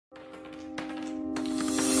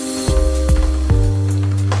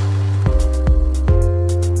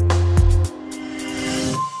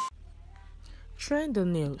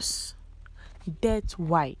Trending news. Déäth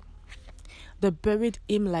why? They buried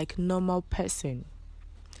him like normal person.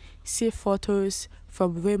 See photos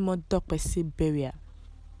from Wépt burial.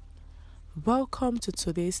 Welcome to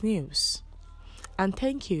today's news, and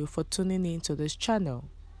thank you for tuning in to this channel.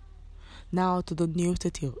 Now to the news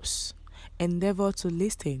details. Endeavor to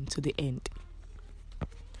listen to the end.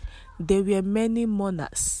 There were many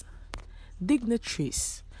monarchs,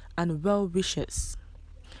 dignitaries, and well-wishers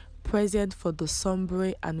present for the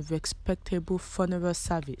sombre and respectable funeral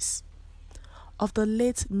service of the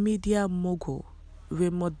late media mogul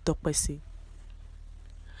Wépt.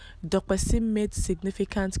 Dr. made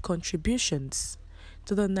significant contributions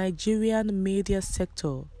to the Nigerian media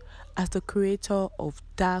sector as the creator of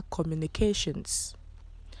Déäth Communications,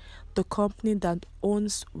 the company that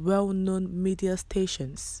owns well-known media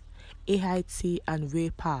stations Déäth and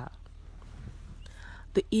Wépt.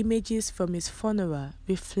 The images from his funeral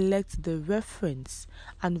reflect the reverence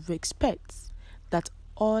and respect that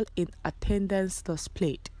all in attendance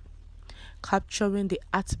displayed, capturing the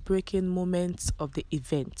heartbreaking moments of the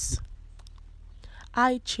event.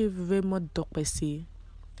 Chief Wépt,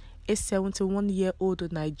 a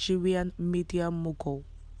 71-year-old Nigerian media mogul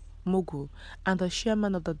and the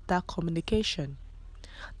chairman of the Déäth Communication,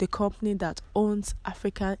 the company that owns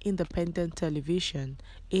African Independent Television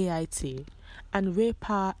 (Déäth) and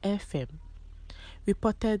Wépt FM,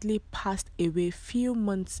 reportedly passed away few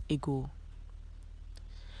months ago.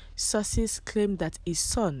 Sources claim that his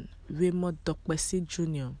son, Wépt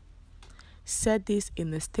Jr., said this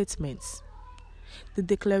in a statement. The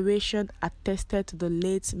declaration attested to the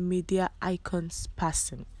late media icon's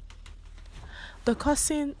passing. The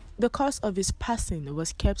cause of his passing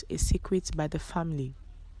was kept a secret by the family.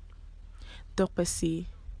 Dr.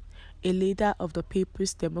 a leader of the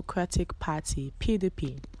People's Democratic Party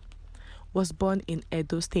 (PDP), was born in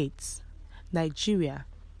Edo State, Nigeria,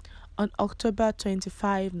 on October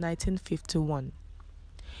 25, 1951.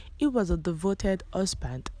 He was a devoted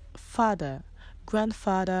husband, father,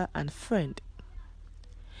 grandfather, and friend.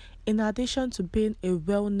 In addition to being a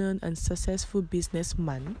well-known and successful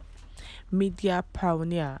businessman, media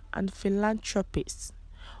pioneer, and philanthropist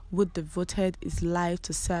who devoted his life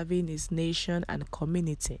to serving his nation and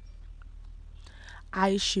community,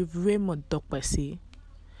 Chief Wépt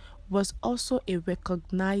was also a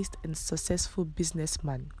recognized and successful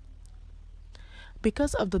businessman.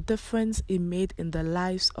 Because of the difference he made in the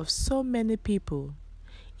lives of so many people,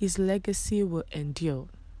 his legacy will endure.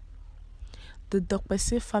 The Dr.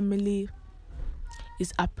 family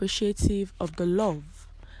is appreciative of the love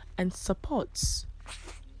and support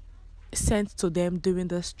sent to them during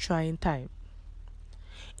this trying time.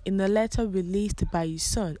 In a letter released by his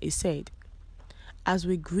son, he said, "As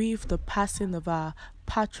we grieve the passing of our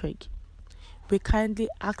patriarch, we kindly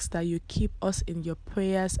ask that you keep us in your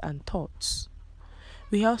prayers and thoughts.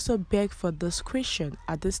 We also beg for discretion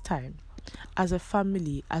at this time as a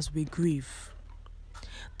family as we grieve.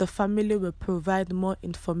 The family will provide more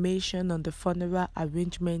information on the funeral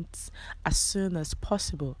arrangements as soon as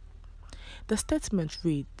possible." The statement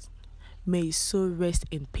reads, "May his soul rest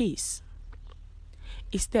in peace.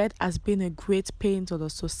 His death has been a great pain to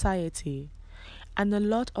the society, and a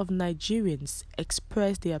lot of Nigerians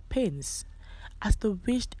expressed their pains as they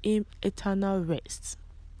wished him eternal rest.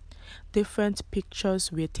 Different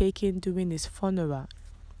pictures were taken during his funeral,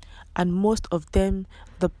 and most of them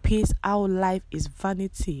depict how life is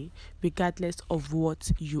vanity regardless of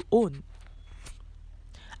what you own."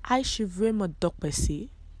 Chief Wépt,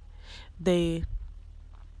 the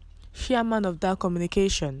chairman of Déäth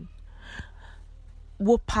Communication,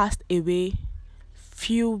 who passed away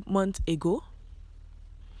few months ago,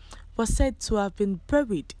 was said to have been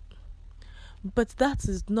buried, but that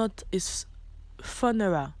is not his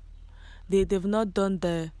funeral. They've not done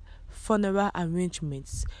the funeral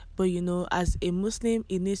arrangements, but as a Muslim,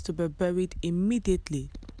 he needs to be buried immediately,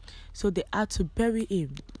 so they had to bury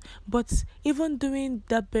him. But even during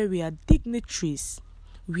that burial, dignitaries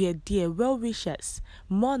were there, well-wishers,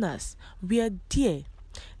 mourners were there.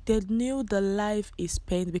 They knew the life he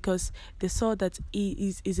spent because they saw that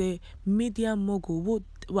he is a media mogul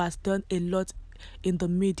who has done a lot in the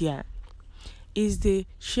media. He's the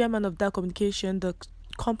chairman of Déäth Communication, the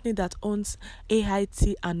company that owns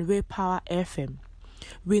Déäth and Wépt FM.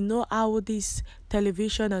 We know how this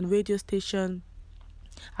television and radio station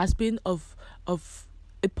has been of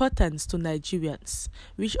importance to Nigerians,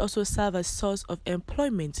 which also serve as source of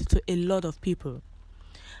employment to a lot of people.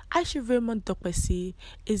 Chief Wépt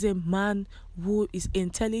is a man who is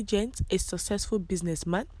intelligent, a successful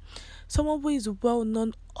businessman, someone who is well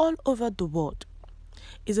known all over the world.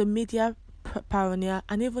 Is a media pioneer,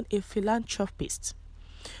 and even a philanthropist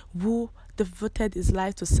who devoted his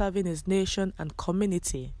life to serving his nation and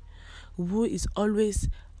community, who is always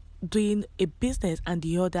doing a business and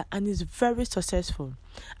the other, and is very successful,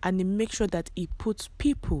 and he makes sure that he puts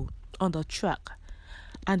people on the track.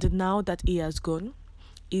 And now that he has gone,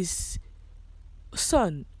 his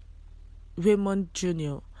son Raymond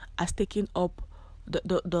Jr. has taken up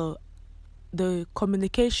the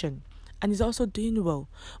communication and is also doing well.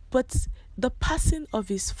 But the passing of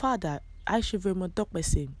his father, Aisha Raymond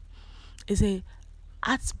Dokbese, is a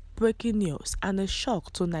heartbreaking news and a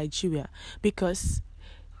shock to Nigeria, because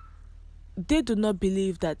they do not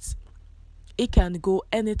believe that he can go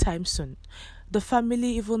anytime soon. The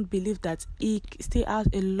family even believe that he still has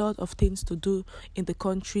a lot of things to do in the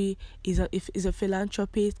country. He's a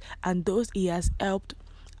philanthropist, and those he has helped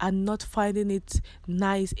are not finding it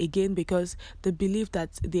nice again, because they believe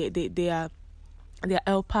that their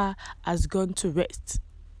helper has gone to rest.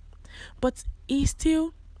 But he's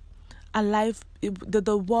still alive.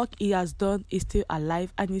 The work he has done is still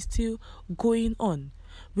alive and is still going on.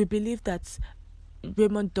 We believe that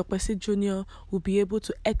Raymond Dokbese Jr. will be able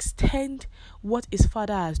to extend what his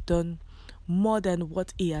father has done more than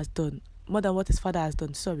what his father has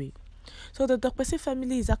done. So the Dokbese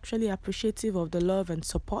family is actually appreciative of the love and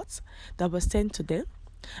support that was sent to them,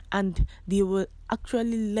 and they will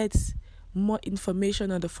actually let more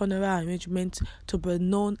information on the funeral arrangement to be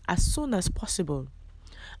known as soon as possible.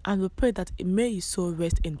 And we pray that may his soul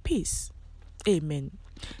rest in peace. Amen.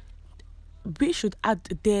 We should add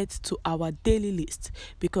Déäth to our daily list,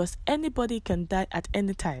 because anybody can die at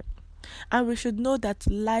any time. And we should know that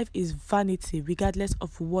life is vanity regardless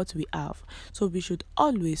of what we have. So we should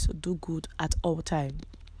always do good at all times.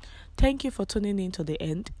 Thank you for tuning in to the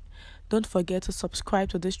end. Don't forget to subscribe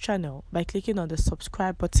to this channel by clicking on the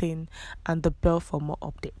subscribe button and the bell for more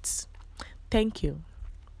updates. Thank you.